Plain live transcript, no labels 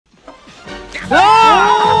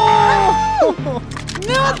Oh!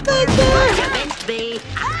 Not the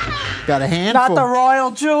Got a handful. Not the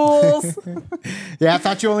royal jewels. Yeah, I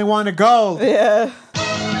thought you only wanted gold. Yeah.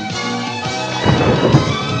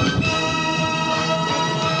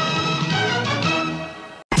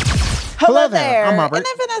 Hello there. I'm Robert. And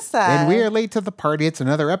I'm Vanessa. And we are late to the party. It's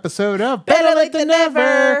another episode of Better Late Than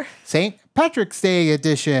Never. St. Patrick's Day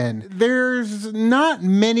edition. There's not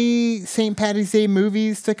many St. Patty's Day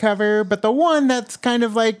movies to cover, but the one that's kind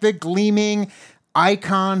of like the gleaming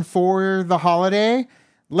icon for the holiday,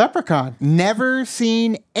 Leprechaun. Never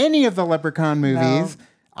seen any of the Leprechaun movies. No,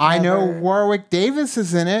 I know never. Warwick Davis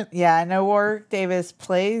is in it. Yeah, I know Warwick Davis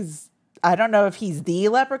plays, I don't know if he's the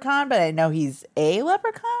leprechaun, but I know he's a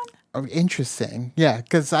leprechaun. Oh, interesting. Yeah,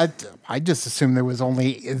 because I just assumed there was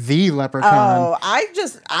only the Leprechaun. Oh, I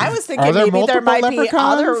was thinking Are there maybe there multiple might be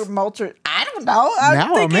leprechauns? other I don't know. I'm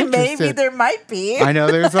Now I'm thinking maybe interested. there might be. I know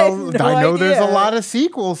there's I know there's a idea. lot of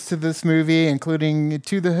sequels to this movie, including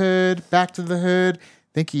To the Hood, Back to the Hood.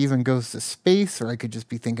 I think he even goes to space, or I could just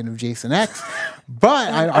be thinking of Jason X.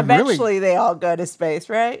 But Eventually they all go to space,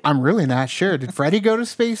 right? I'm really not sure. Did Freddy go to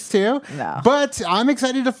space too? No. But I'm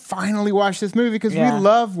excited to finally watch this movie because Yeah. we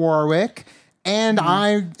love Warwick. And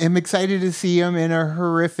I am excited to see him in a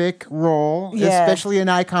horrific role, Yeah. especially an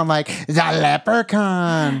icon like the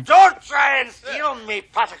Leprechaun. Don't try and steal me,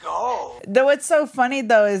 pot of gold. Though what's so funny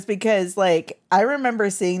though is because like I remember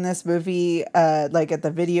seeing this movie like at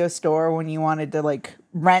the video store when you wanted to like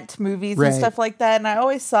rent movies Right. and stuff like that, and I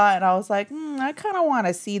always saw it and I was like, I kind of want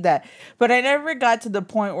to see that, but I never got to the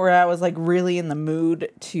point where I was like really in the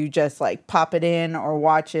mood to just like pop it in or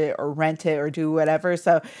watch it or rent it or do whatever.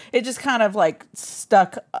 So it just kind of like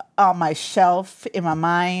stuck on my shelf in my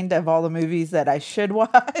mind of all the movies that I should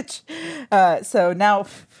watch. So now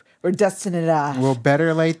we're dusting it off. Well,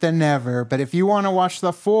 better late than never. But if you want to watch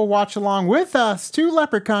the full watch along with us to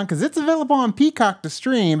Leprechaun, because it's available on Peacock to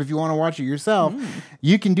stream if you want to watch it yourself,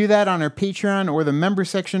 you can do that on our Patreon or the member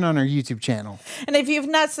section on our YouTube channel. And if you've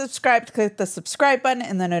not subscribed, click the subscribe button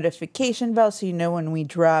and the notification bell so you know when we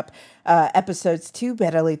drop episodes to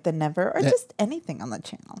Better Late Than Never or just anything on the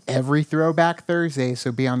channel. Every Throwback Thursday,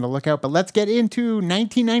 so be on the lookout. But let's get into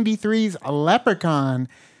 1993's Leprechaun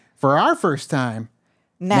for our first time.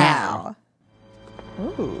 Now.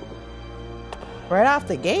 Ooh. Right off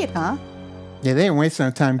the gate, huh? Yeah, they didn't waste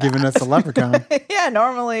no time giving us a Leprechaun. Yeah,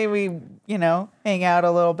 normally we, hang out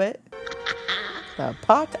a little bit. The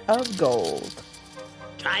pot of gold.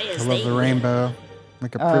 Try I as love they the will. rainbow,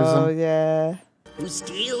 like a prism. Oh, yeah. Who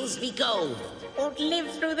steals me gold won't live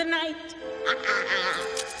through the night.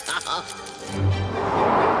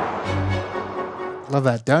 Love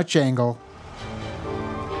that Dutch angle.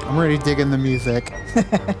 I'm already digging the music.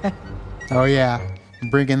 Oh yeah,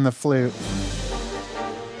 bring in the flute.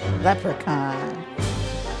 Leprechaun.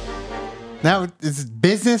 Now, is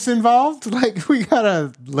business involved? Like, we got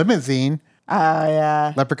a limousine. Oh,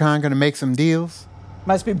 yeah. Leprechaun gonna make some deals.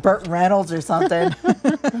 Must be Burt Reynolds or something.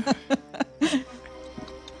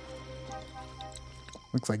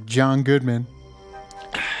 Looks like John Goodman.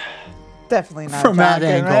 Definitely not. From John that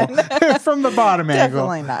Goodman. angle. From the bottom angle.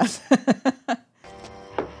 Definitely not.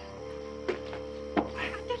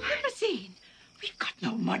 The limousine. We've got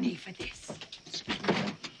no money for this.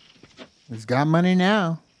 He's got money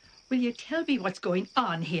now. Will you tell me what's going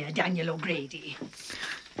on here, Daniel O'Grady?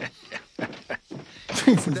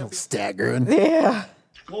 He's staggering. Yeah.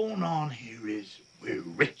 What's going on here is we're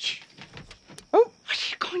rich. What are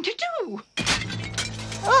you going to do?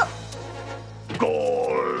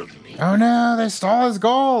 Gold. Oh no, they stole his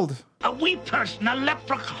gold. A wee person, a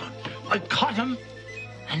leprechaun. I caught him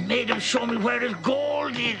and made him show me where his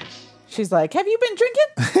gold is. She's like, have you been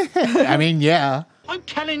drinking? I mean, yeah. I'm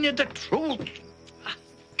telling you the truth.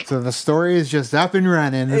 So the story is just up and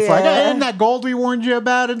running. It's like, Yeah. isn't that gold we warned you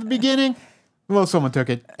about at the beginning? Well, someone took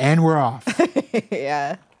it, and we're off.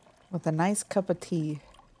 Yeah. With a nice cup of tea.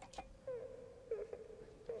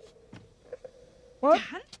 What?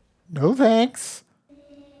 No thanks.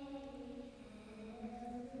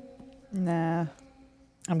 Nah.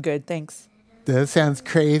 I'm good, thanks. That sounds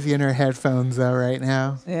crazy in her headphones, though, right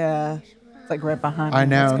now. Yeah. It's like right behind I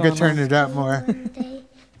me. know. What's I'm going going to turn on? it up more. Day.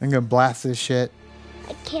 I'm going to blast this shit.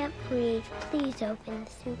 I can't breathe. Please open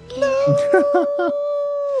the suitcase.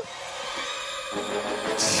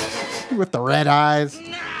 With the red eyes.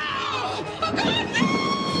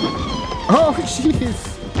 Oh,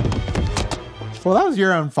 jeez. Well, that was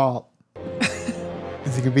your own fault.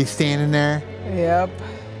 Is he going to be standing there? Yep.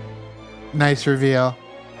 Nice reveal.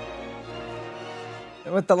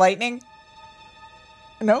 With the lightning?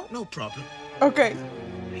 No? No problem. Okay.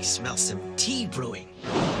 I smell some tea brewing.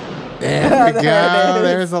 There we go. There it is.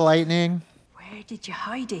 There's the lightning. Where did you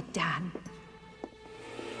hide it, Dan?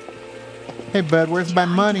 Hey, bud, where's Did my you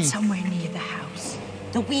hide money? it somewhere near the house.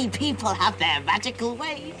 The wee people have their magical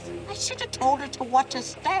ways. I should have told her to watch her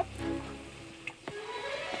step.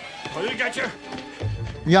 Oh, you got you.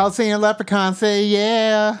 Y'all seeing Leprechaun? Say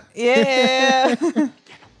yeah. Yeah.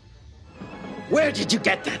 Where did you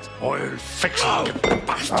get that? I'll fix it, you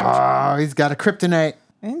bastard. Oh, he's got a kryptonite.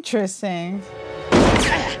 Interesting.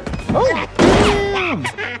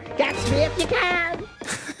 Catch me if you can.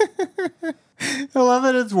 I love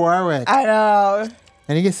it. It's Warwick. I know.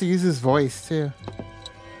 And he gets to use his voice, too.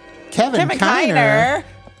 Kevin Kevin Kiner. Kiner.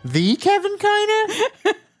 The Kevin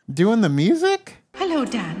Kiner? Doing the music? Hello,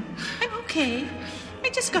 Dan. I'm okay. I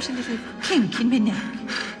just got a little kink in my neck.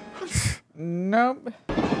 Nope.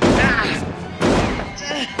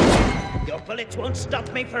 Your bullets won't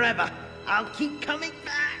stop me forever. I'll keep coming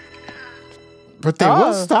back. But they will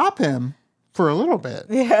Oh. stop him for a little bit.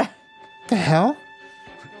 Yeah. The hell?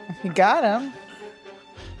 You got him.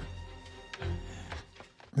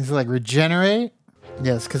 He's like, regenerate?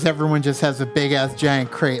 Yes, because everyone just has a big-ass giant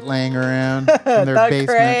crate laying around in their The basement.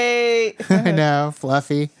 crate. I know,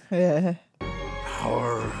 fluffy. Yeah.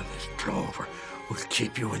 Power of this clover will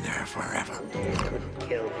keep you in there forever.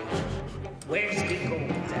 Kill me. Where's the gold,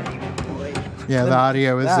 Daddy boy? Yeah, the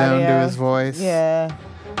audio is zoned to his voice. Yeah.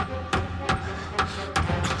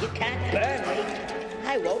 You can't burn me.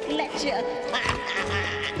 I won't let you.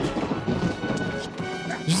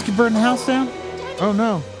 You just keep burning the house down? Oh,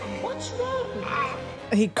 no. What's wrong?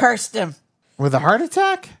 He cursed him. With a heart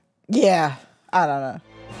attack? Yeah. I don't know.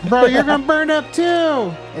 Bro, you're going to burn up, too.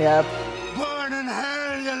 Yep. Burn in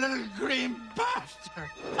hell, you little green bastard.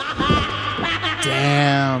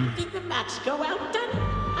 Damn. Did the match go out, Daddy?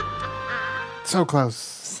 So close.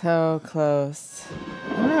 So close.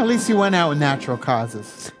 Well, at least he went out with natural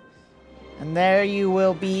causes. And there you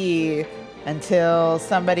will be until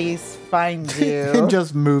somebody finds you. And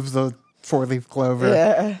just moves the four-leaf clover.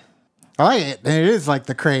 Yeah. I like it. And it is like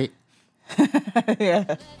the crate.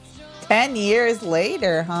 Yeah. 10 years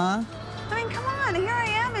later, huh? I mean, come on, here I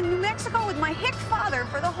am in New Mexico with my hick father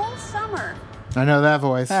for the whole summer. I know that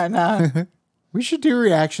voice. I know. We should do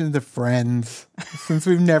reactions to Friends since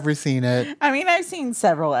we've never seen it. I mean, I've seen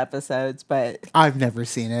several episodes, but I've never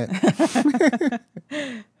seen it.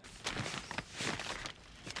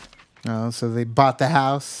 Oh, so they bought the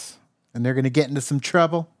house and they're going to get into some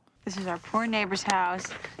trouble. This is our poor neighbor's house,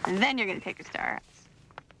 and then you're gonna take us to our house.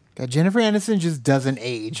 God, Jennifer Aniston just doesn't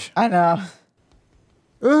age. I know.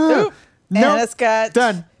 Ugh. Nope. Anna's got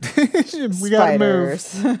Done. We gotta move.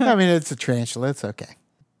 spiders. I mean, it's a tarantula. It's okay.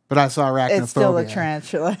 But I saw arachnophobia. It's still a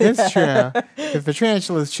tarantula. It's true. If the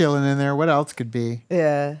tarantula's chilling in there, what else could be?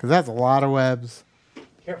 Yeah. Because that's a lot of webs.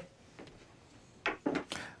 Here.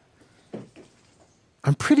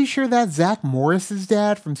 I'm pretty sure that's Zach Morris's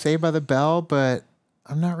dad from Saved by the Bell, but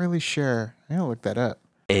I'm not really sure. I gotta look that up.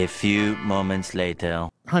 A few moments later.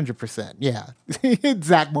 100%. Yeah. It's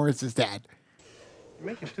Zach Morris's dad. You're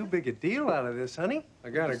making too big a deal out of this, honey. I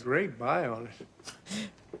got a great buy on it.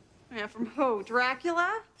 Yeah, from who?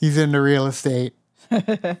 Dracula? He's into real estate.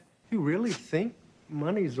 You really think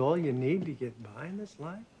money's all you need to get by in this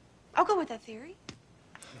life? I'll go with that theory.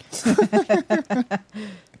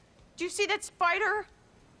 Do you see that spider?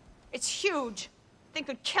 It's huge. Thing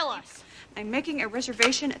could kill us. I'm making a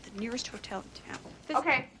reservation at the nearest hotel in town.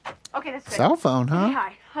 Okay, that's good. Cell phone, huh?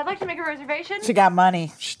 Hi, I'd like to make a reservation. She got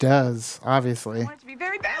money. She does, obviously. I want it to be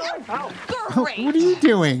very bad. What are you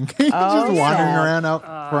doing? Just wandering yeah. around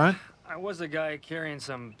out front? I was a guy carrying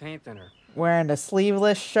some paint thinner. Wearing a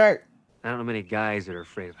sleeveless shirt. I don't know many guys that are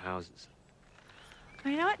afraid of houses.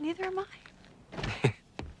 You know what? Neither am I.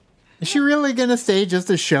 Is she really gonna stay just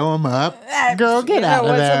to show him up? Girl, get out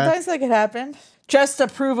of there. Sometimes that could happen. Just to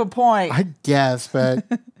prove a point. I guess, but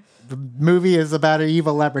the movie is about an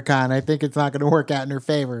evil leprechaun. I think it's not gonna work out in her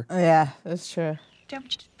favor. Yeah, that's true. Don't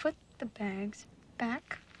just put the bags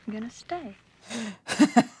back. I'm gonna stay.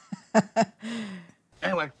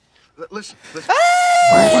 Anyway, listen.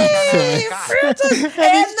 Hey, and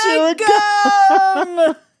the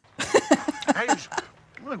gum! Hey, there's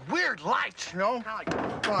really weird lights, you know?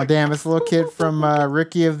 Oh, damn, it's a little kid from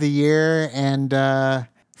Rookie of the Year and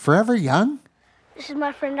Forever Young. This is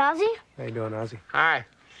my friend Ozzy. How you doing, Ozzy? Hi.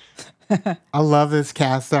 I love this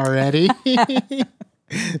cast already.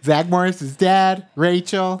 Zach Morris's dad,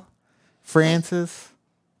 Rachel, Francis,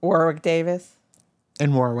 Warwick Davis.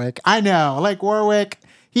 and Warwick. I know, like Warwick,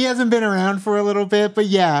 he hasn't been around for a little bit, but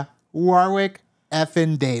yeah, Warwick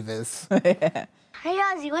effing Davis. Hey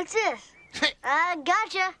Ozzy, what's this?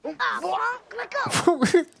 Gotcha. Oh, let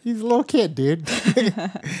go. He's a little kid, dude.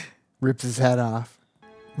 Rips his head off.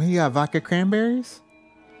 What, you got vodka cranberries?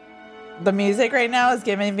 The music right now is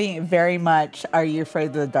giving me very much Are You Afraid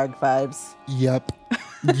of the Dark vibes. Yep.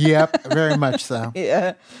 Yep, very much so.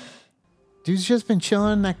 Yeah. Dude's just been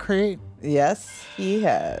chilling in that crate. Yes, he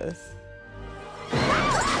has.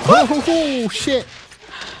 Oh, shit.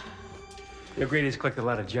 The Grady's collected a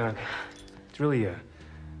lot of junk. It's really a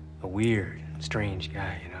weird, strange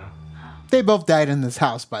guy, you know? They both died in this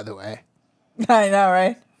house, by the way. I know,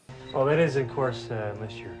 right? Well, that is, of course,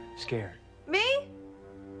 unless you're scared. Me?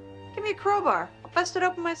 Give me a crowbar. I'll bust it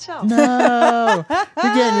open myself. No.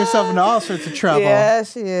 You're getting yourself into all sorts of trouble. Yeah,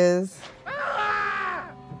 she is.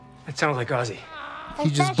 That sounds like Ozzy. He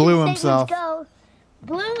just blew himself. Go.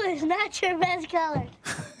 Blue is not your best color.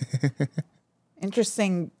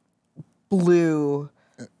 Interesting blue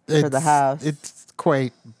for the house. It's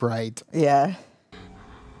quite bright. Yeah.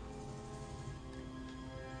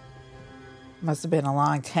 Must have been a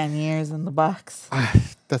long 10 years in the box.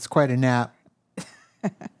 That's quite a nap.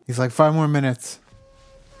 He's like, 5 more minutes.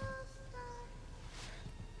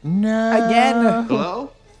 No. Again.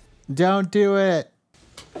 Hello? Don't do it.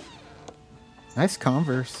 Nice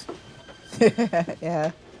Converse.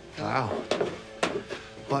 Yeah. Wow.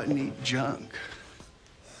 What neat junk.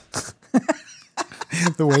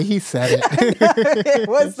 The way he said it. It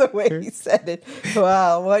was the way he said it.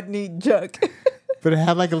 Wow, what neat junk. But it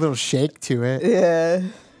had like a little shake to it. Yeah.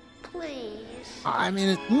 Please. I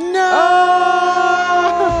mean, no!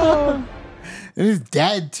 And he's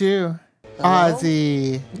dead too.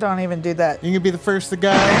 Ozzy. Don't even do that. You can be the first to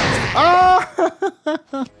go. Oh!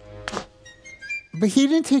 But he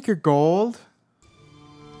didn't take your gold.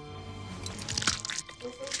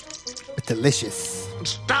 But delicious. I'm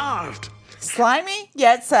starved. Slimy,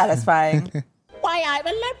 yet satisfying. Why, I'm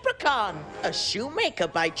a leprechaun, a shoemaker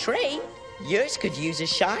by trade. Yours could use a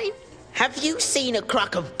shine. Have you seen a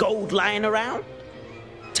crock of gold lying around?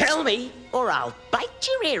 Tell me, or I'll bite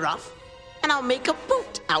your ear off, and I'll make a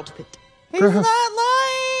boot out of it. He's not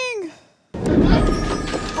lying.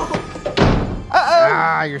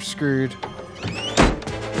 Ah, you're screwed.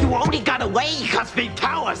 You only got away because my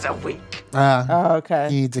powers are weak. Oh, okay.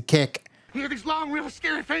 He needs a kick. He had these long, real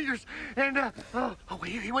scary fingers, and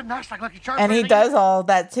he wouldn't ask like Lucky Charms. And he does all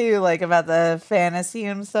that too, like about the fantasy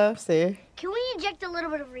and stuff. See? Can we inject a little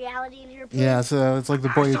bit of reality in here, please? Yeah, so it's like the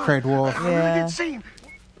boy who cried wolf. Yeah.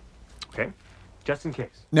 Okay, just in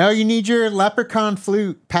case. No, you need your leprechaun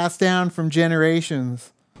flute passed down from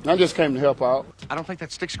generations. I just came to help out. I don't think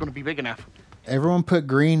that stick's going to be big enough. Everyone put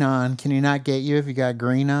green on. Can he not get you if you got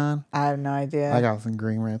green on? I have no idea. I got some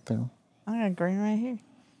green right there. I got green right here.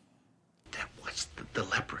 Then what's the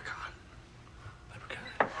leprechaun?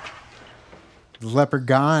 The leper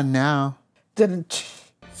gone now. Didn't.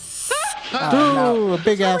 Ooh, a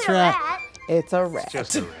big ass rat. It's a rat.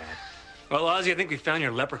 Just a rat. Well, Ozzy, I think we found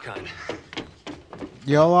your leprechaun.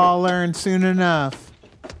 You'll all learn soon enough.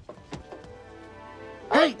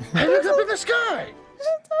 Hey, look up in the sky.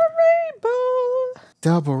 It's a rainbow.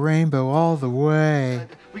 Double rainbow all the way.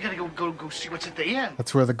 We gotta go see what's at the end.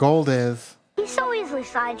 That's where the gold is. He's so easily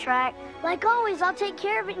sidetracked. Like always, I'll take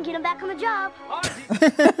care of it and get him back on the job.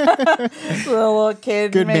 The little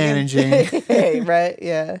kid. Good managing. Right?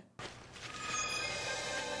 Yeah.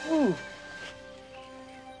 Ooh.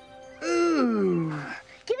 Ooh.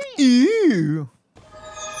 Ew.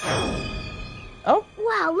 Oh.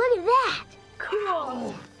 Wow, look at that.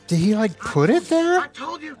 Cool. Did he like put it there? I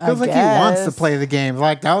told you. Feels like he wants to play the game.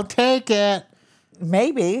 Like, don't take it.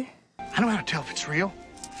 Maybe. I don't know how to tell if it's real.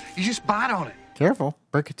 You just bite on it. Careful,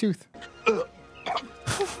 break a tooth. Oh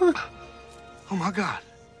my God.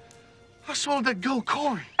 I swallowed that gold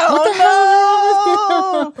coin.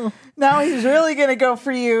 Oh no! Now he's really gonna go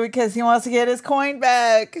for you because he wants to get his coin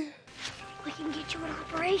back. We can get you an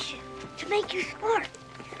operation to make you smart.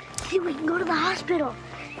 See, we can go to the hospital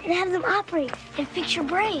and have them operate and fix your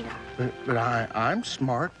brain. But I'm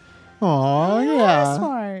smart. Oh yeah.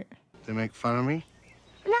 Smart. They make fun of me.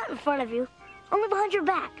 Not in front of you, only behind your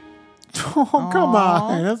back. Oh, come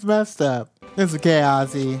on. That's messed up. It's okay,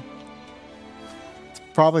 Ozzy. It's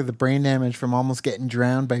probably the brain damage from almost getting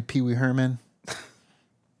drowned by Pee Wee Herman.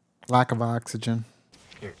 Lack of oxygen.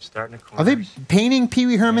 Here, starting to Are they painting Pee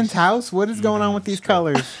Wee Herman's house? What is going on with these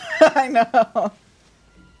colors? I know.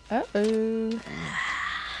 Uh-oh.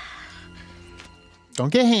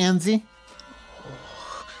 Don't get handsy.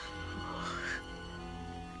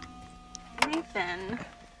 Nathan.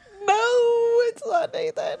 No, it's not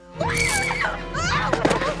Nathan.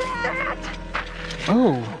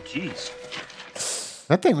 Oh. Jeez.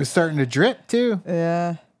 That thing was starting to drip, too.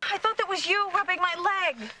 Yeah. I thought that was you rubbing my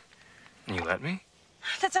leg. You let me?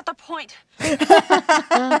 That's not the point.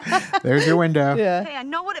 There's your window. Yeah. Hey, I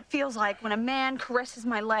know what it feels like when a man caresses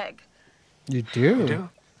my leg. You do?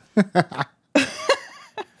 It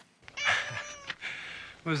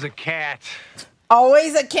was a cat.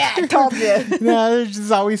 Always a cat, told you. No, there's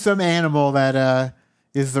just always some animal that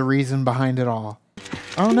is the reason behind it all.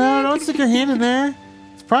 Oh no, don't stick your hand in there.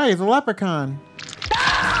 It's probably the leprechaun.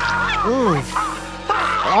 Ooh.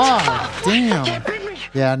 Oh, damn.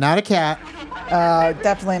 Yeah, not a cat.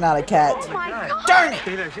 Definitely not a cat. Oh my God. Darn it!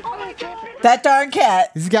 That darn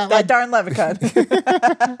cat. He's got that like, darn leprechaun.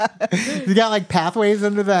 he's got like pathways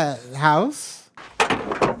under that house.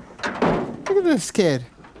 Look at this kid.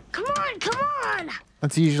 Come on, come on.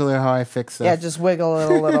 That's usually how I fix stuff. Yeah, just wiggle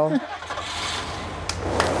it a little.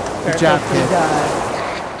 Good job, kid.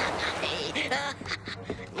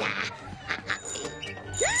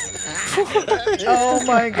 Oh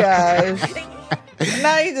my gosh.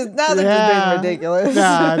 Now they're just being ridiculous.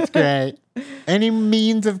 Nah, that's great. Any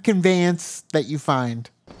means of conveyance that you find.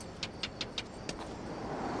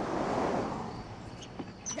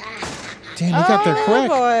 Damn, you got there quick.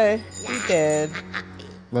 Boy, he did.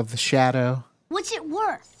 Love the shadow. What's it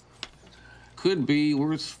worth? Could be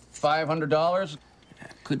worth $500.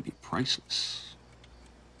 Could be priceless.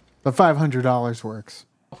 But $500 works.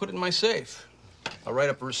 I'll put it in my safe. I'll write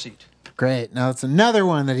up a receipt. Great. Now it's another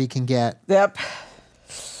one that he can get. Yep.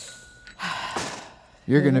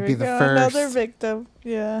 You're going to be the first. Another victim.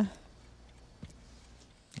 Yeah.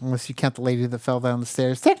 Unless you count the lady that fell down the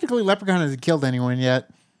stairs. Technically, Leprechaun hasn't killed anyone yet.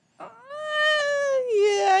 Yeah,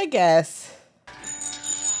 I guess.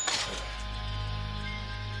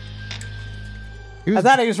 I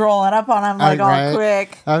thought he was rolling up on him like all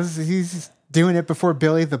quick. He's doing it before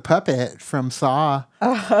Billy the Puppet from Saw.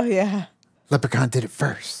 Oh, yeah. Leprechaun did it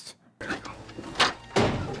first.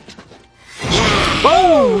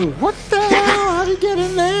 Whoa! What the hell? How'd he get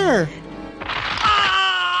in there? Is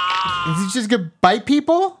he just gonna bite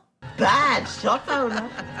people? Bad shot, owner.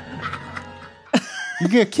 You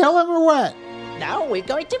gonna kill him or what? Now we're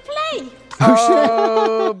going to play.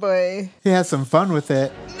 Oh, boy. He has some fun with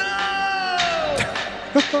it.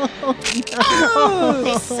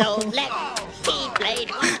 This soul left. He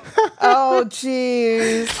played Oh,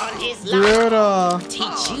 jeez. on his Brutal.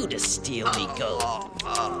 Teach you to steal me gold.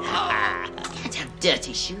 Can't have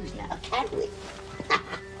dirty shoes now, can we?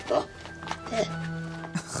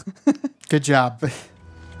 Good job.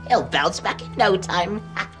 He'll bounce back in no time.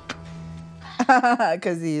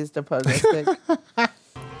 Because he used a pogo stick.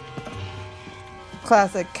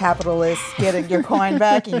 Classic capitalist. Getting your coin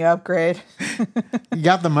back and you upgrade. You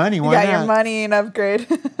got the money. You Why got not? your money and upgrade.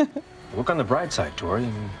 Look on the bright side, Tori. I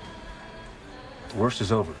mean, the worst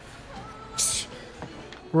is over.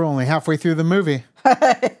 We're only halfway through the movie.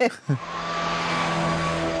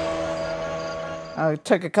 I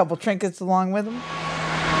took a couple trinkets along with him.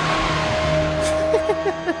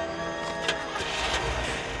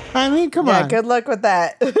 I mean, come Yeah, on. good luck with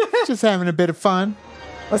that. Just having a bit of fun.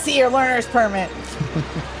 Let's see your learner's permit.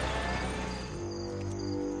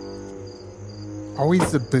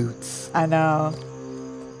 Always the boots. I know.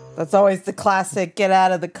 That's always the classic get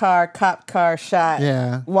out of the car, cop car shot.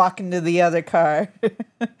 Yeah. Walk into the other car.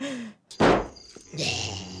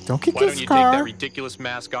 Don't kick Why don't his you car. take that ridiculous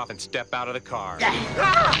mask off and step out of the car?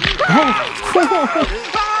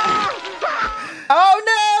 Oh,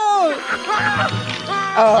 no!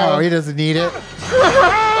 Oh, he doesn't need it.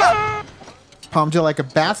 Palmed you like a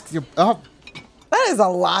basket. Oh, That is a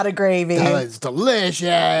lot of gravy. that is delicious.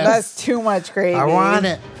 That's too much gravy. I want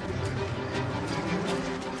it.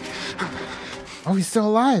 Oh, he's still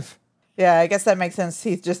alive. Yeah, I guess that makes sense.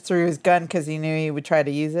 He just threw his gun because he knew he would try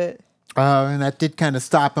to use it. Oh, and that did kind of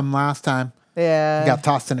stop him last time. Yeah. He got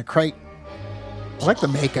tossed in a crate. I like the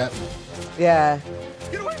makeup. Yeah.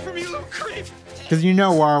 Get away from me, you little creep! Because you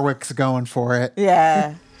know Warwick's going for it.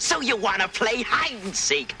 Yeah. So you want to play hide and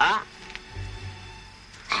seek, huh?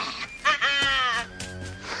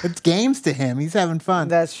 It's games to him. He's having fun.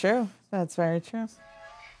 That's true. That's very true.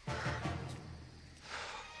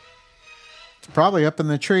 It's probably up in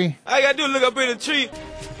the tree. All I gotta do is look up in the tree.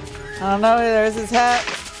 I don't know. There's his hat.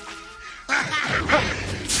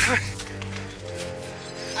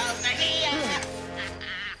 Over here.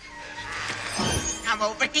 I'm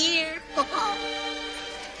over here.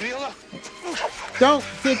 Don't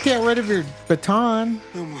get rid of your baton.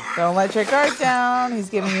 Don't let your guard down. He's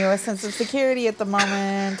giving you a sense of security at the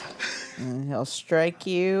moment. And he'll strike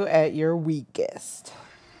you at your weakest.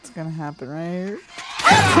 It's going to happen right here.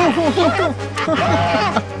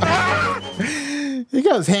 He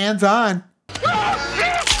goes hands on.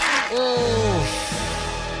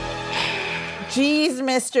 Jeez,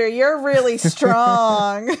 mister, you're really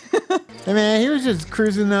strong. Hey man, he was just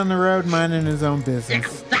cruising down the road minding his own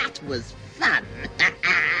business. That was fun.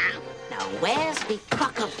 Now, where's the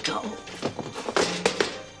crock of gold?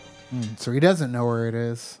 So he doesn't know where it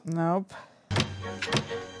is. Nope.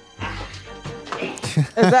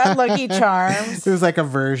 Is that Lucky Charms? It was like a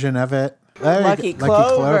version of it. Lucky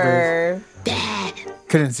Clover.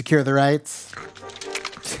 Couldn't secure the rights.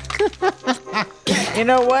 You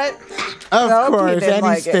know what? Of course, and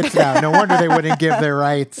he spits it out. No wonder they wouldn't give their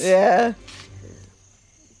rights. Yeah.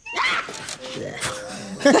 Yeah.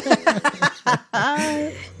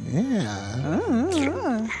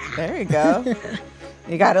 There you go.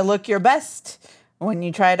 You got to look your best when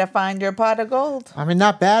you try to find your pot of gold. I mean,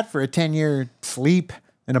 not bad for a 10-year sleep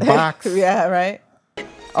in a box. Yeah, right?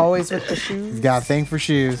 Always with the shoes. He's got a thing for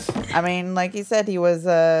shoes. I mean, like you said, he was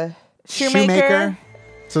a shoemaker.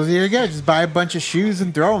 So here you go. Just buy a bunch of shoes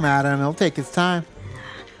and throw them at him. He'll take his time.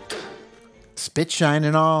 Spit shine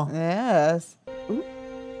and all. Yes. Ooh.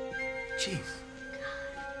 Jeez.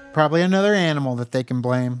 Probably another animal that they can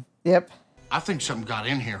blame. Yep. I think something got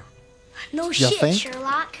in here. No You shit, think?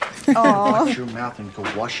 Sherlock. Aw. Watch your mouth and go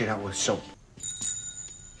wash it out with soap.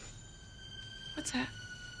 What's that?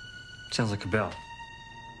 Sounds like a bell.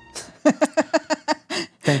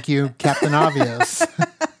 Thank you, Captain Obvious.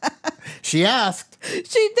 She asked.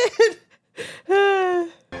 She did.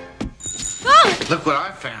 Look what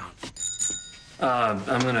I found.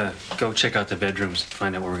 I'm gonna go check out the bedrooms and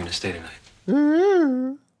find out where we're gonna stay tonight.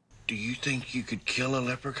 Do you think you could kill a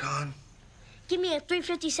leprechaun? Give me a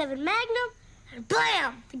 357 Magnum, and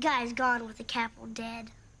blam! The guy's gone with a capital dead.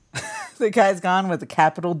 The guy's gone with a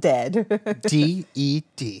capital dead.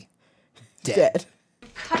 D-E-D. Dead.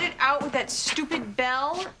 Cut it out with that stupid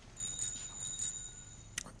bell.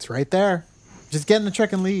 It's right there. Just get in the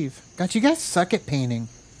truck and leave. God, you guys suck at painting.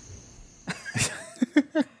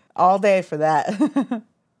 All day for that.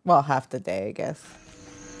 Well, half the day, I guess.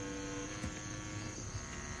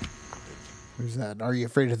 Where's that? Are You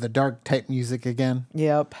Afraid of the Dark type music again?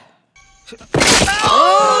 Yep.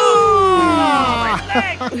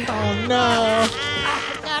 Oh no.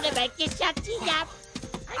 Gotta make you shut it up.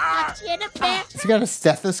 I got you in a bed. Has he got a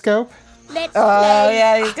stethoscope? Let's Oh, play.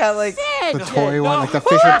 yeah, he's got like The toy one, like the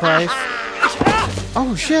Fisher Price.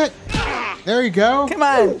 Oh shit. There you go. Come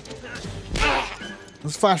on.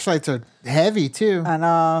 Those flashlights are heavy too. I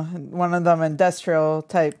know. One of them industrial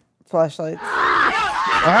type flashlights.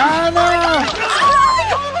 Ah no!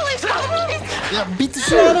 Yeah, beat the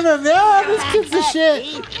shit out of him. Yeah, this kid's the shit.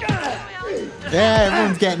 Yeah,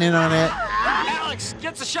 everyone's getting in on it. Alex,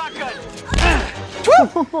 get the shotgun.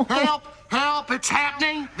 Help! Help! It's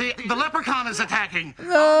happening! The leprechaun is attacking! I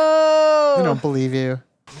No. don't believe you.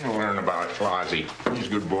 You'll learn about Flossie. He's a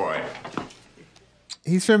good boy.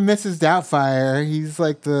 He's from Mrs. Doubtfire. He's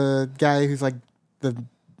like the guy who's like the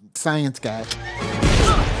science guy.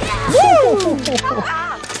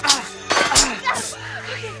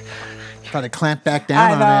 Thought it clamped back down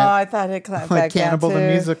I on know. it. I thought it clamped Like back down Cannibal too. the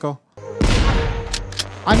Musical.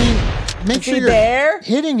 I mean, make Is sure he you're there?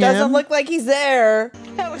 hitting Doesn't him. look like he's there.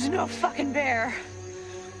 That was no fucking bear.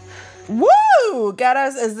 Woo! Got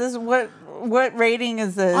us. Is this what rating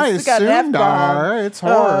is this? I It's got an assumed F-bomb. R. It's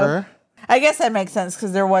horror. I guess that makes sense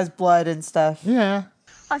because there was blood and stuff. Yeah.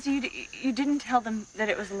 Also, you didn't tell them that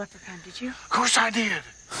it was a leprechaun, did you? Of course I did.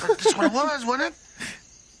 That's what it was, wasn't it?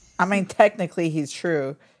 I mean, technically, he's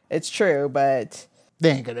true. It's true, but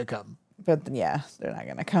They ain't gonna come. yeah, they're not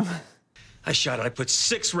gonna come. I shot it. I put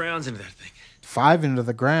 6 rounds into that thing. 5 into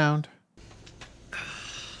the ground.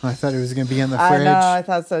 I thought it was gonna be in the I fridge. know. I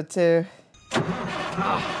thought so too.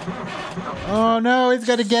 Oh no, he's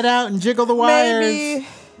got to get out and jiggle the wires. Maybe.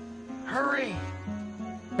 Hurry!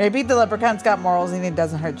 Maybe the leprechaun's got morals and he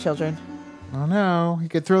doesn't hurt children. Oh no, he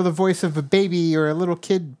could throw the voice of a baby or a little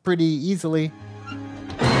kid pretty easily.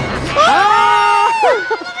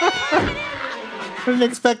 Didn't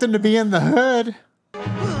expect him to be in the hood.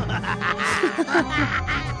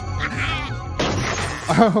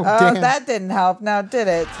 Oh, damn. That didn't help. Now did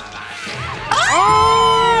it?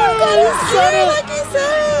 Oh, God, he said it. Like he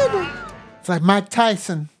said. It's like Mike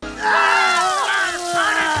Tyson.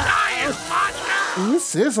 He's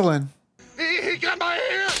sizzling. He got my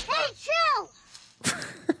ear! Hey, chill!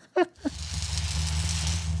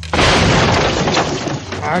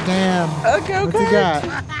 Oh, damn. Okay. What's he got?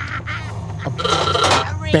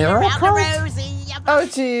 A barrel cart? Oh,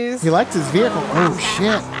 jeez. He likes his vehicle. Oh,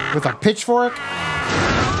 shit. With a pitchfork?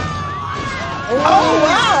 Oh,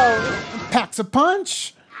 wow. Packs a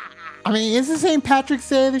punch. I mean, it's the St. Patrick's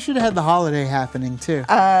Day. They should have had the holiday happening, too.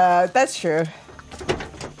 That's true.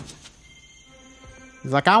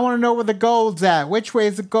 He's like, I want to know where the gold's at. Which way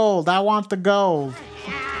is the gold? I want the gold.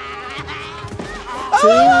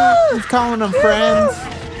 See? He's calling them friends.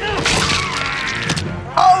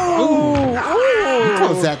 He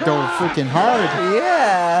closed that door freaking hard.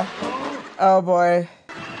 Yeah. Oh boy.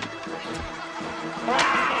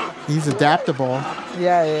 He's adaptable.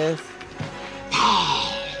 Yeah, he is.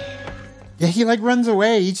 Yeah, he like runs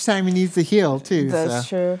away each time he needs to heal too. That's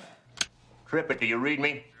true. Tripper, do you read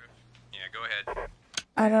me?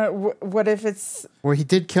 I don't. What if it's? Well, he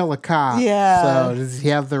did kill a cop. Yeah. So does he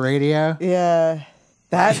have the radio? Yeah.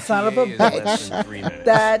 That son of a bitch.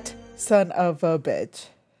 That son of a bitch.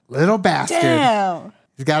 Little bastard. Damn.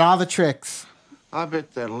 He's got all the tricks. I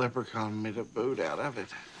bet that leprechaun made a boot out of it.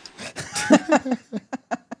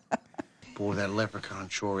 Boy, that leprechaun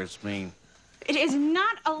sure is mean. It is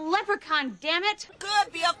not a leprechaun, damn it!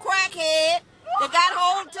 Could be a crackhead that got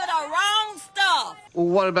hold to the wrong stuff. Well,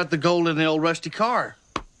 what about the gold in the old rusty car?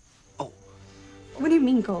 What do you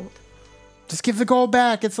mean gold? Just give the gold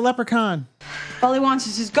back. It's a leprechaun. All he wants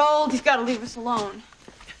is his gold. He's got to leave us alone.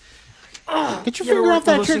 Get your finger off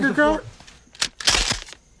that trigger, girl.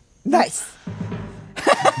 Nice.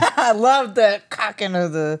 I love the cocking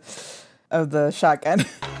of the shotgun.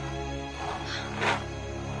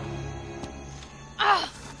 Oh,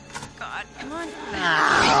 God, come on.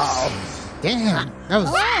 Oh, damn. That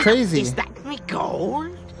was crazy. Is that me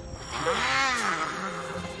gold?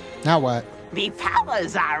 Now what? Me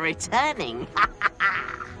powers are returning.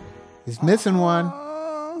 He's missing one.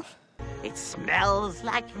 It smells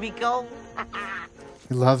like me gold.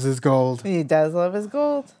 He loves his gold. He does love his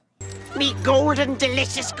gold. Me golden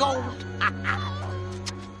delicious gold.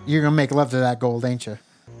 You're gonna make love to that gold, ain't you?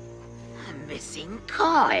 A missing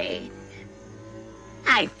coin.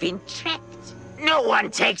 I've been tricked. No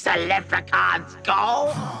one takes a leprechaun's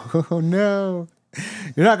gold. Oh no.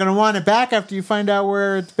 You're not gonna want it back after you find out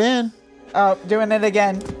where it's been. Oh, doing it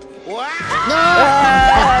again. Wow.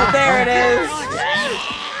 Oh, there it is.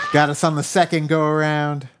 Got us on the second go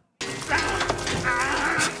around.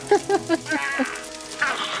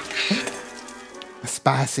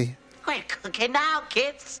 Spicy. We're cooking now,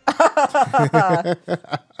 kids. I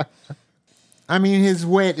mean, his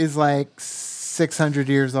wit is like 600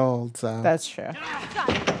 years old, so. That's true.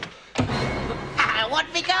 I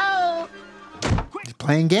want me go. You're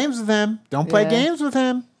playing games with him. Don't play games with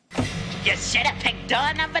him. You should have picked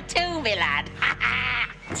door number 2, me lad.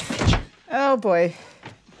 Oh boy.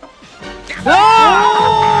 No!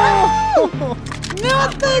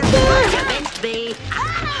 Not the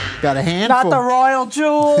Got a handful. Not the royal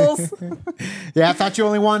jewels. Yeah, I thought you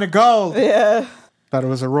only wanted gold. Yeah. Thought it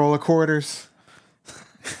was a roll of quarters.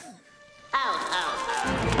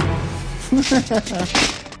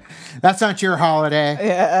 That's not your holiday.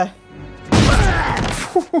 Yeah.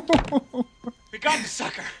 We got the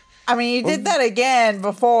sucker. I mean, you did that again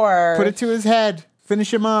before. Put it to his head.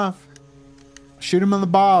 Finish him off. Shoot him on the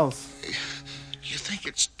balls. You think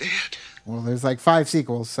it's dead? Well, there's like 5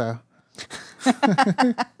 sequels, so. Guess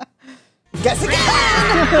again.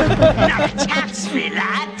 Not a chance, me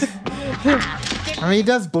lad. I mean, he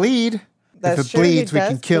does bleed. That's if it true, bleeds, he we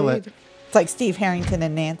can does kill bleed. it. It's like Steve Harrington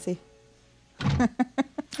and Nancy. I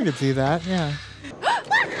could see that, yeah.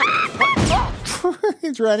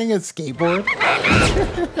 He's riding a skateboard.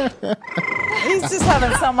 He's just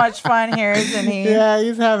having so much fun here, isn't he? Yeah,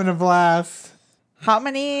 he's having a blast. How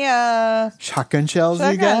many Shotgun shells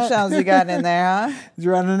you got? shotgun shells you got in there, huh? He's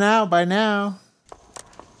running out by now.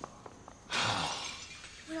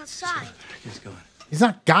 We're outside. He's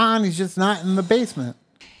not gone. He's just not in the basement.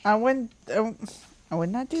 I would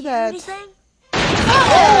not do that. Anything?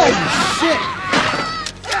 Oh, shit.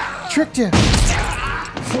 Tricked him.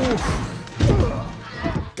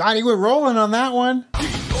 God, he was rolling on that one.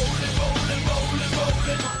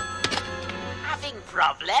 Having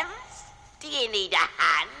problems? Do you need a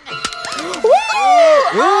hand?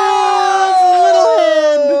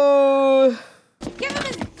 Oh, Give him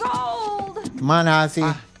his gold! come on,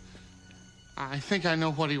 Ozzy. I think I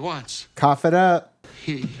know what he wants. Cough it up.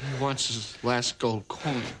 He wants his last gold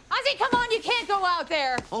coin. Ozzy, come on, you can't go out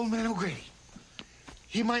there! Old man O'Grady.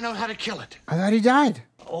 He might know how to kill it. I thought he died.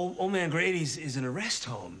 Old man Grady's is an arrest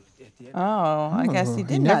home. Oh, I guess he he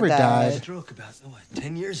did never not die. died. Stroke about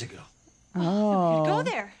 10 years ago. Oh. Go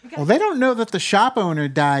there. Well, they don't know that the shop owner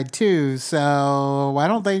died too, so why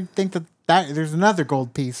don't they think that there's another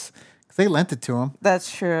gold piece? Because they lent it to him.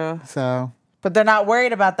 That's true. So. But they're not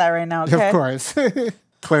worried about that right now, okay? Of course.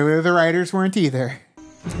 Clearly the writers weren't either.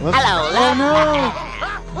 Whoops. Hello,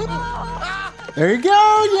 Oh no! There you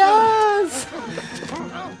go, yes!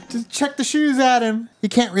 Just check the shoes at him. He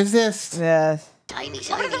can't resist. Yeah. Tiny,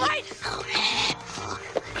 Over to the right!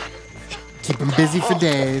 Keep him busy for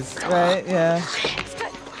days. Right, yeah.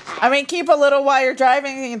 I mean, keep a little while you're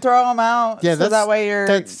driving and throw them out. Yeah, so that way you're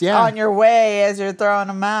on your way as you're throwing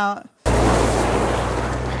them out.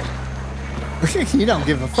 You don't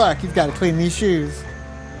give a fuck. He's got to clean these shoes.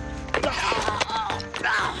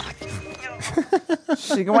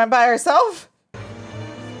 She went by herself?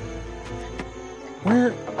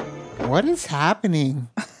 What is happening?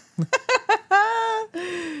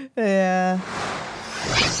 Yeah.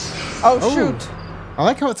 Oh, shoot. I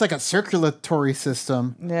like how it's like a circulatory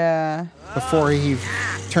system. Yeah. Before he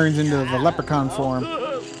turns into the leprechaun form.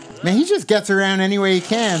 Man, he just gets around any way he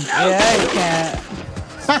can. Yeah, he can.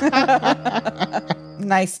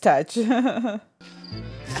 Nice touch.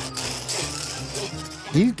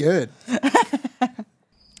 He's good.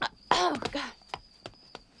 Oh, God.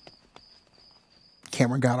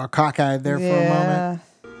 Cameron got all cockeyed there for a moment.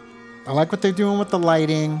 I like what they're doing with the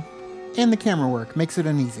lighting and the camera work. Makes it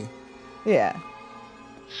uneasy. Yeah.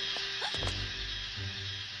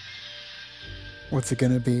 What's it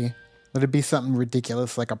gonna be? Would it be something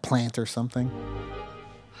ridiculous like a plant or something?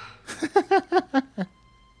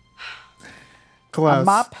 Close. A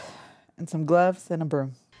mop and some gloves and a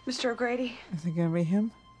broom. Mr. O'Grady? Is it gonna be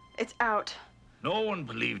him? It's out. No one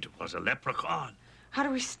believed it was a leprechaun. How do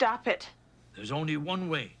we stop it? There's only one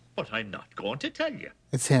way, but I'm not going to tell you.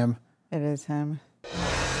 It's him. It is him.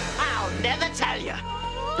 I'll never tell you.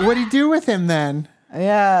 What'd he do with him then?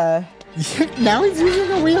 Yeah. Now he's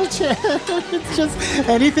using a wheelchair. It's just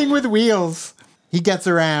anything with wheels. He gets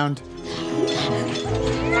around.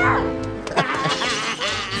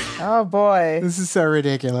 Oh boy. This is so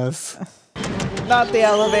ridiculous. Not the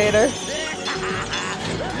elevator.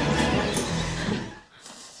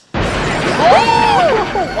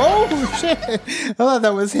 Oh shit. I thought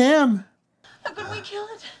that was him. How could we kill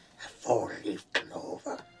it? A four-leaf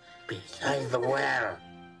clover beside the well.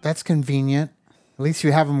 That's convenient. At least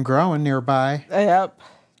you have them growing nearby. Yep.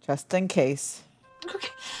 Just in case. Okay.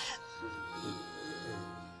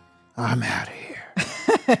 I'm out of here.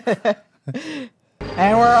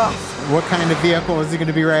 And we're off. What kind of vehicle is he going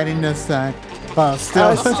to be riding this time? Oh,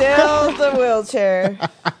 still the wheelchair.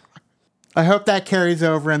 I hope that carries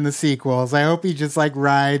over in the sequels. I hope he just like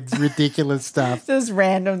rides ridiculous stuff. Just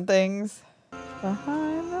random things.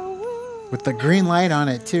 Behind the wheel. With the green light on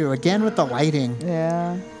it too. Again with the lighting.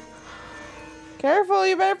 Yeah. Careful,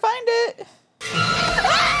 you better find it.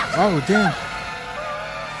 Oh, damn.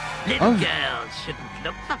 Little girls shouldn't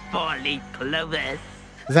look for four-leaf clovers.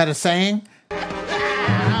 Is that a saying?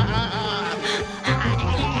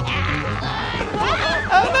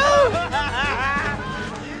 Oh no!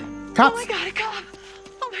 Cops. Oh my God, a cop.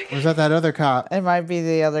 Oh my God. Or is that other cop? It might be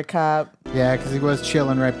the other cop. Yeah, because he was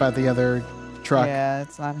chilling right by the other truck. Yeah,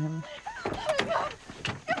 it's not him.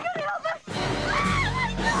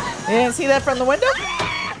 You didn't see that from the window?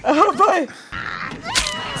 Oh boy!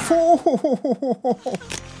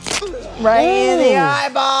 Right in the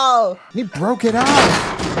eyeball! He broke it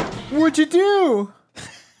off. What'd you do?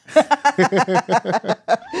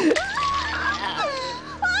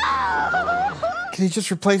 Can he just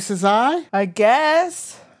replace his eye? I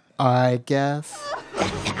guess. Okay.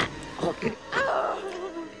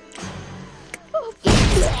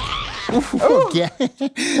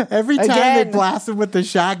 Every time they blast him with the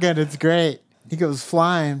shotgun, it's great. He goes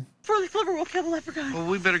flying. Four-leaf clover will kill the leprechaun. Well,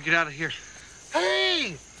 we better get out of here.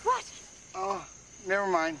 Hey! What? Oh, never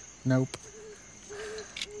mind. Nope.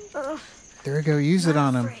 There we go. Use it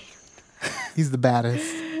on him. He's the baddest.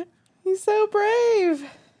 He's so brave.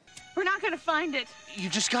 We're not gonna find it. You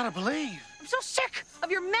just gotta believe. I'm so sick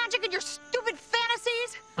of your magic and your stupid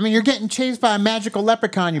fantasies. I mean, you're getting chased by a magical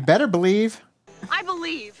leprechaun. You better believe. I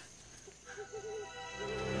believe.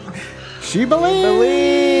 She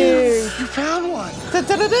believes. You found one.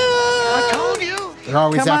 Da-da-da-da. I told you. They're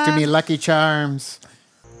always Come after on. me, Lucky Charms.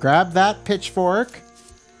 Grab that pitchfork.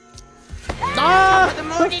 Ah!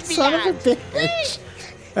 Son of a bitch.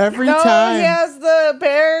 Every time. He has the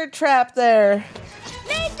bear trap there.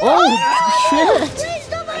 Oh, shit.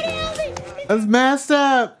 That's messed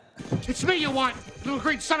up. It's me you want, little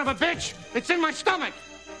green son of a bitch. It's in my stomach.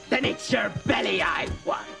 Then it's your belly I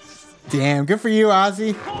want. Damn, good for you,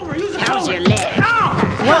 Ozzy. How's your leg?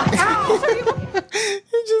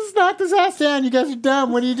 He just knocked his ass down. You guys are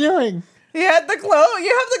dumb. What are you doing? You had the clover.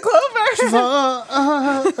 You have the clover. She's like,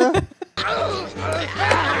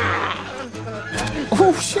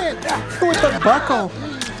 oh, shit. With the buckle.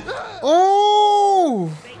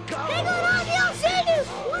 Oh.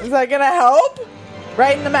 Is that gonna help?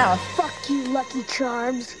 Right in the mouth. Fuck you, Lucky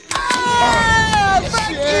Charms. Ah, fuck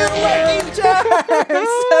you, Lucky Charms.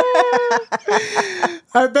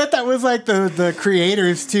 I bet that was like the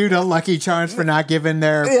creators too to Lucky Charms for not giving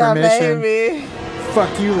their permission. Maybe.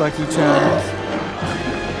 Fuck you, Lucky Charms.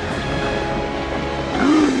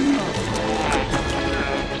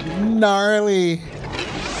 Gnarly.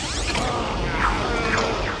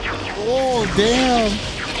 Oh, damn.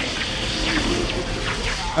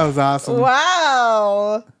 That was awesome.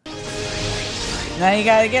 Wow. Now you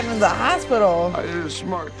gotta get him to the hospital. I did a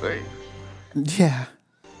smart thing. Yeah.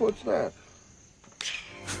 What's that?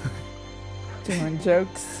 Doing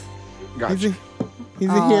jokes. Gotcha. He's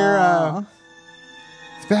a hero.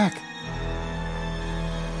 He's back.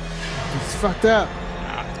 He's fucked up.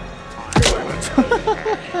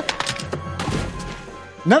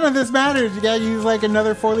 None of this matters. You gotta use like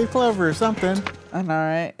another 4-leaf clover or something. I know,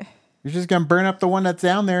 right? You're just gonna burn up the one that's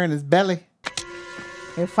down there in his belly.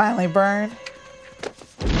 It finally burned.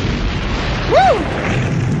 Woo!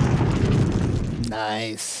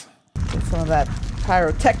 Nice. Some of that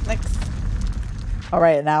pyrotechnics. All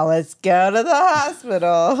right, now let's go to the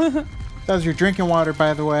hospital. That was your drinking water,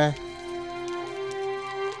 by the way.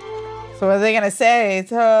 So what are they gonna say?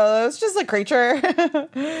 So it's just a creature.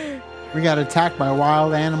 We got attacked by a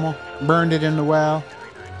wild animal. Burned it in the well.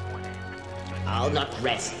 I'll not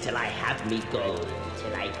rest till I have me gold,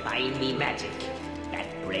 till I find me magic that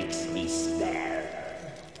breaks me spell.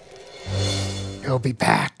 He'll be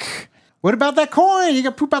back. What about that coin? You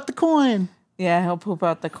got poop out the coin. Yeah, he'll poop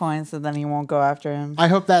out the coin, so then he won't go after him. I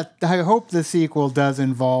hope the sequel does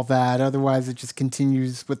involve that. Otherwise, it just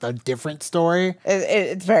continues with a different story.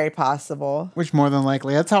 It's very possible. Which more than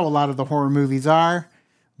likely, that's how a lot of the horror movies are.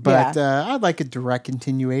 But I'd like a direct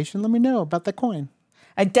continuation. Let me know about the coin.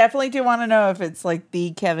 I definitely do want to know if it's like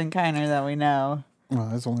the Kevin Kiner that we know. Well,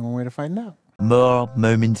 there's only one way to find out. More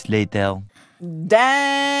moments later.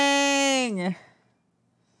 Dang!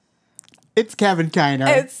 It's Kevin Kiner.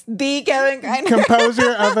 It's the Kevin Kiner.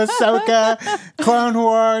 Composer of Ahsoka, Clone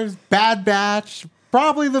Wars, Bad Batch,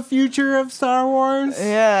 probably the future of Star Wars.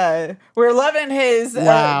 Yeah. We're loving his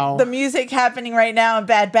the music happening right now in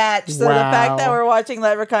Bad Batch. So the fact that we're watching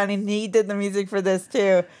Leprechaun and he did the music for this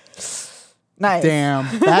too. Nice.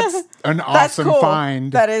 Damn. That's an awesome cool.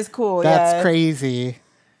 find. That is cool. That's crazy.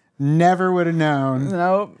 Never would have known.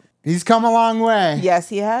 Nope. He's come a long way. Yes,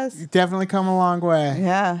 he has. He's definitely come a long way.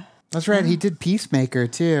 Yeah. That's right. He did Peacemaker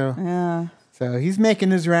too. Yeah. So he's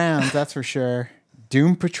making his rounds, that's for sure.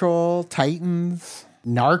 Doom Patrol, Titans,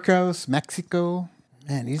 Narcos, Mexico.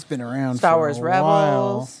 Man, he's been around Star for Wars a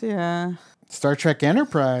Rebels. while. Yeah. Star Trek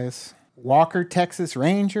Enterprise, Walker, Texas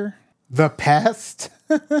Ranger, The Pest,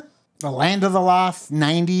 The Land of the Lost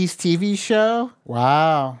 90s TV show.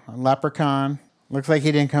 Wow. Leprechaun. Looks like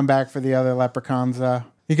he didn't come back for the other Leprechauns, though.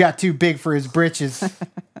 He got too big for his britches.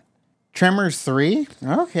 Tremors 3?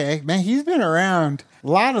 Okay. Man, he's been around. A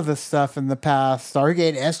lot of the stuff in the past.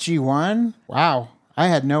 Stargate SG-1? Wow. I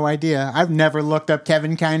had no idea. I've never looked up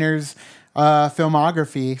Kevin Kiner's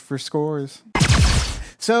filmography for scores.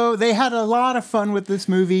 So they had a lot of fun with this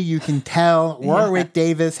movie. You can tell Warwick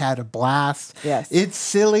Davis had a blast. Yes. It's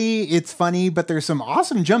silly, it's funny, but there's some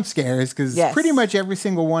awesome jump scares because pretty much every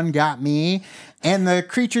single one got me. And the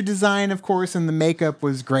creature design, of course, and the makeup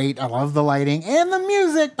was great. I love the lighting and the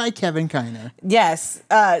music by Kevin Kiner. Yes.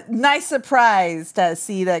 Nice surprise to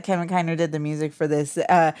see that Kevin Kiner did the music for this.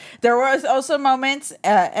 There was also moments,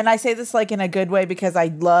 and I say this like in a good way because I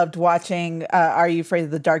loved watching Are You Afraid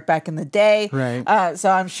of the Dark back in the day. Right. So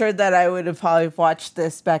I'm sure that I would have probably watched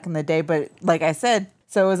this back in the day. But like I said,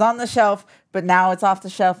 so it was on the shelf, but now it's off the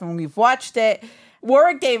shelf and we've watched it.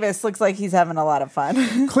 Warwick Davis looks like he's having a lot of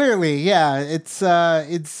fun. Clearly, yeah. It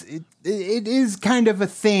is kind of a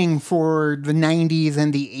thing for the 90s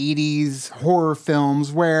and the 80s horror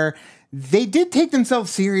films where they did take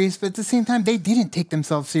themselves serious, but at the same time, they didn't take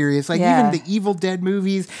themselves serious. Like even the Evil Dead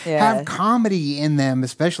movies have comedy in them,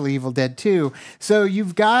 especially Evil Dead 2. So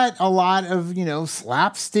you've got a lot of,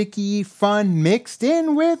 slapsticky fun mixed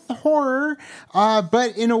in with horror,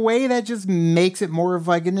 but in a way that just makes it more of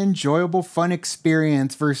like an enjoyable, fun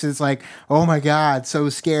experience versus like, oh my God, so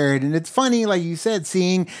scared. And it's funny, like you said,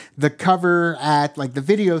 seeing the cover at like the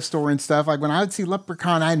video store and stuff. Like when I would see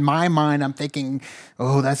Leprechaun, in my mind, I'm thinking,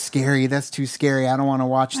 oh, that's scary. That's too scary. I don't want to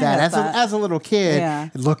watch that. As a little kid,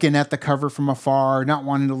 looking at the cover from afar, not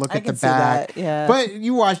wanting to look at the back. But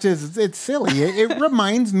you watch this, it's silly. It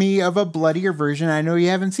reminds me of a bloodier version. I know you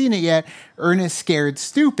haven't seen it yet. Ernest Scared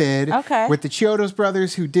Stupid. With the Chiodos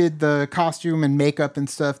brothers who did the costume and makeup and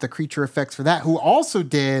stuff, the creature effects for that, who also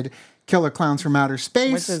did Killer Clowns from Outer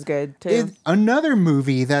Space. Which is good, too. Another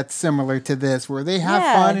movie that's similar to this, where they have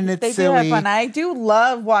fun and it's silly. They do have fun. I do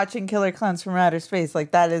love watching Killer Clowns from Outer Space.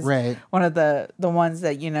 Like, that is one of the ones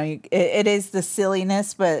that, it is the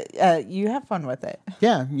silliness, but you have fun with it.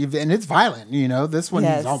 Yeah, and it's violent, This one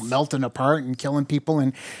is all melting apart and killing people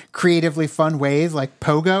in creatively fun ways, like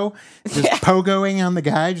Pogo. Just pogoing on the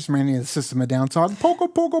guy, just reminding me of the System of Down song.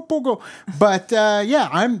 Pogo, pogo, pogo. But,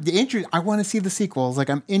 I want to see the sequels. Like,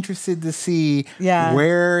 I'm interested to see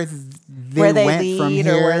where they went from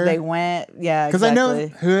here. Or where they went. Yeah, because I know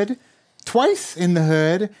Hood, twice in the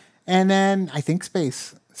Hood, and then I think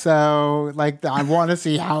Space. So, I want to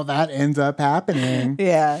see how that ends up happening.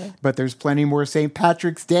 Yeah. But there's plenty more St.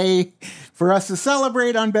 Patrick's Day for us to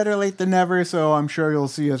celebrate on Better Late Than Never, so I'm sure you'll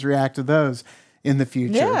see us react to those in the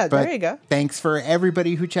future. Yeah, but there you go. Thanks for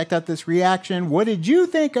everybody who checked out this reaction. What did you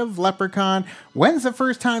think of Leprechaun? When's the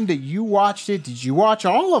first time that you watched it? Did you watch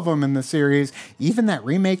all of them in the series? Even that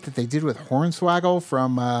remake that they did with Hornswoggle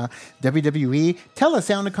from WWE? Tell us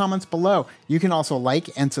down in the comments below. You can also like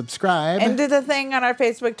and subscribe. And do the thing on our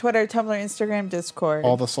Facebook, Twitter, Tumblr, Instagram, Discord.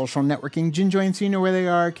 All the social networking gin joints, so you know where they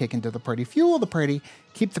are. Kick into the party, fuel the party.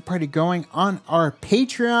 Keep the party going on our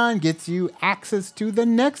Patreon. Gets you access to the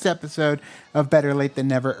next episode of Better Late Than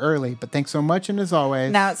Never Early. But thanks so much, and as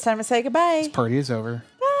always... Now it's time to say goodbye. This party is over.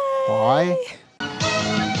 Bye. Bye.